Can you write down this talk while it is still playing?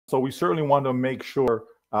So we certainly want to make sure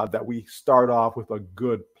that we start off with a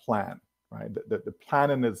good plan, right? The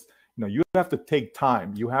planning is, you have to take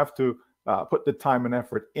time. You have to put the time and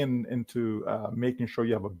effort into making sure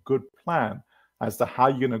you have a good plan as to how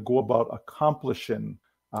you're going to go about accomplishing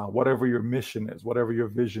whatever your mission is, whatever your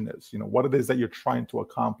vision is, what it is that you're trying to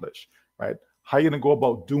accomplish, right? How you're going to go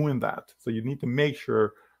about doing that. So you need to make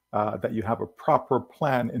sure that you have a proper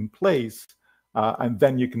plan in place, and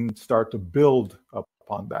then you can start to build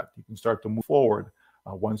upon that. You can start to move forward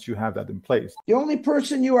once you have that in place. The only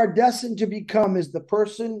person you are destined to become is the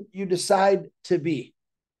person you decide to be.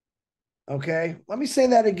 Okay, let me say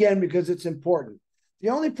that again because it's important. The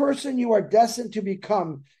only person you are destined to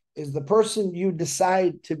become is the person you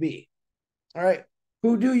decide to be. All right,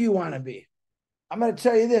 who do you want to be? I'm going to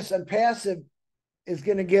tell you this, ONPASSIVE is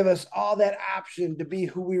going to give us all that option to be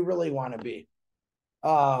who we really want to be.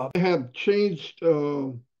 I have changed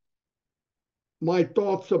my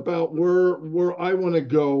thoughts about where I want to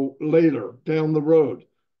go later down the road.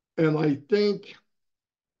 And I think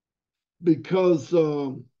because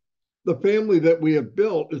the family that we have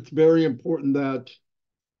built, it's very important that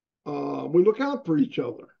we look out for each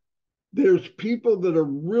other. There's people that are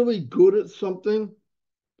really good at something.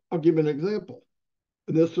 I'll give you an example.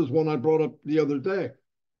 And this is one I brought up the other day.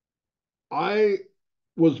 I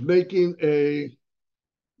was making a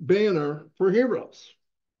banner for Heroes.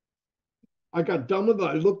 I got done with it.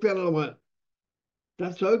 I looked at it and I went,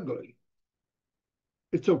 that's ugly.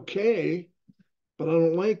 It's okay, but I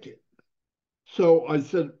don't like it. So I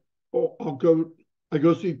said, oh, I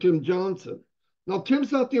go see Tim Johnson. Now,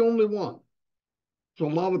 Tim's not the only one.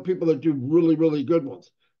 There's a lot of people that do really, really good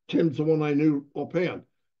ones. Tim's the one I knew offhand.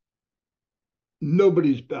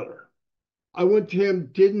 Nobody's better. I went to him,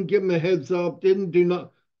 didn't give him a heads up, didn't do nothing.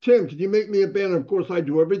 Tim, can you make me a banner? Of course, I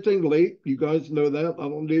do everything late. You guys know that. I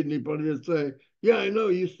don't need anybody to say, yeah, I know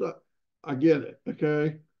you suck. I get it,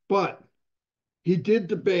 okay? But he did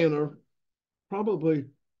the banner probably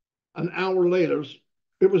an hour later.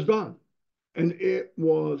 It was done. And it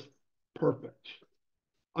was perfect.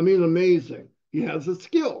 I mean, amazing. He has a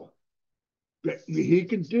skill. He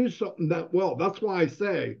can do something that well. That's why I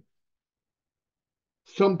say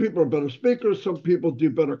some people are better speakers. Some people do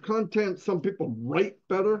better content. Some people write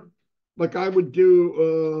better. Like I would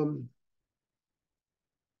do,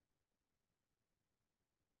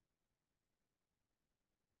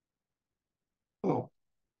 oh,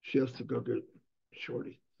 she has to go get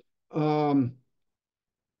Shorty.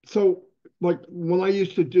 So like when I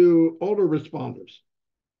used to do autoresponders,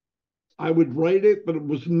 I would write it, but it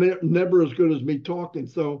was never as good as me talking.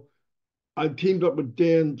 So I teamed up with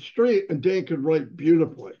Dan Street, and Dan could write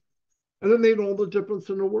beautifully. And it made all the difference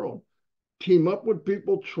in the world. Team up with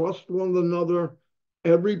people, trust one another.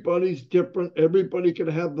 Everybody's different. Everybody could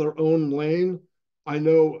have their own lane. I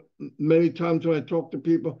know many times when I talk to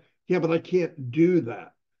people, yeah, but I can't do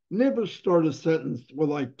that. Never start a sentence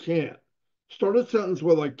with I can't. Start a sentence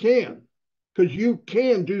with I can, because you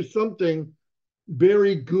can do something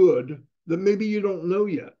very good that maybe you don't know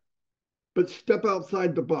yet. But step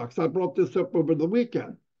outside the box. I brought this up over the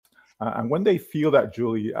weekend. And when they feel that,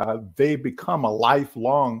 Julie, they become a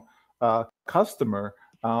lifelong customer,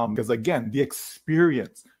 because again, the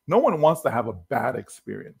experience, no one wants to have a bad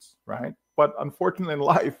experience, right? But unfortunately in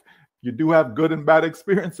life, you do have good and bad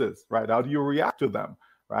experiences, right? How do you react to them,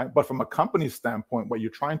 right? But from a company standpoint, what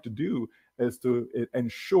you're trying to do is to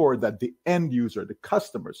ensure that the end user, the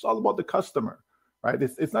customer, it's all about the customer, right?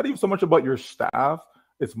 It's not even so much about your staff.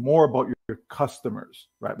 It's more about your customers,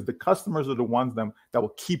 right? The customers are the ones that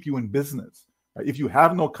will keep you in business. Right? If you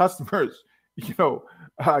have no customers,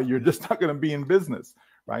 you're just not going to be in business,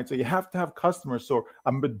 right? So you have to have customers. So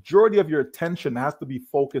a majority of your attention has to be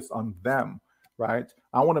focused on them, right?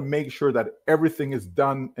 I want to make sure that everything is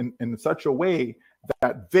done in such a way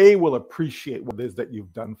that they will appreciate what it is that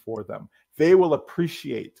you've done for them. They will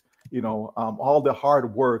appreciate, all the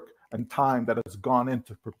hard work and time that has gone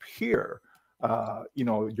into prepare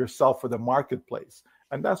yourself for the marketplace.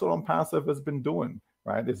 And that's what ONPASSIVE has been doing,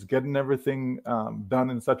 right? It's getting everything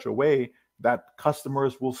done in such a way that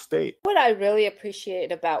customers will stay. What I really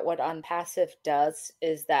appreciate about what ONPASSIVE does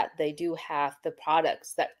is that they do have the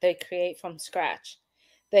products that they create from scratch.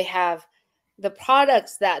 They have the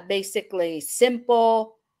products that basically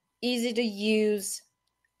simple, easy to use,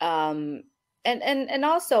 and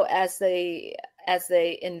also as the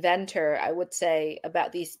inventor, I would say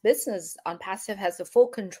about these business, ONPASSIVE has the full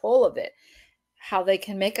control of it, how they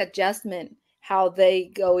can make adjustment, how they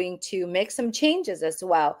going to make some changes as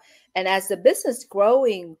well. And as the business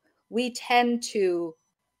growing, we tend to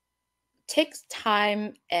takes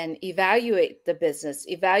time and evaluate the business,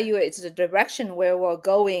 evaluate the direction where we're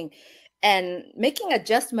going, and making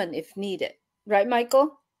adjustment if needed. Right,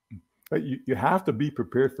 Michael? But you have to be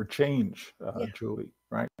prepared for change, Yeah. Julie,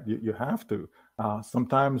 right? You have to.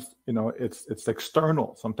 Sometimes, it's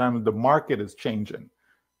external. Sometimes the market is changing.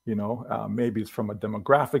 Maybe it's from a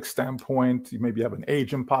demographic standpoint. You maybe have an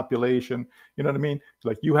aging population. You know what I mean?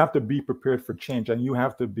 Like, you have to be prepared for change, and you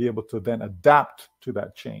have to be able to then adapt to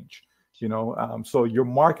that change. So your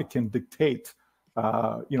market can dictate,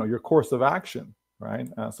 your course of action, right?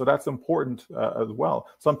 So that's important as well.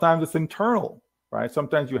 Sometimes it's internal, right?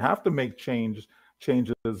 Sometimes you have to make changes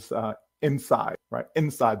inside, right?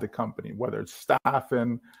 Inside the company, whether it's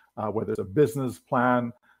staffing, whether it's a business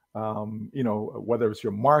plan, whether it's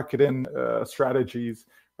your marketing strategies,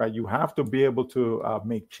 right? You have to be able to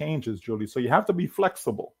make changes, Julie. So you have to be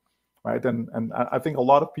flexible, right? And I think a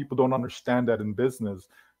lot of people don't understand that in business,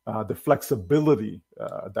 the flexibility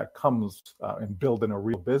that comes in building a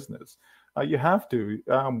real business. You have to,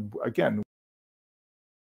 again,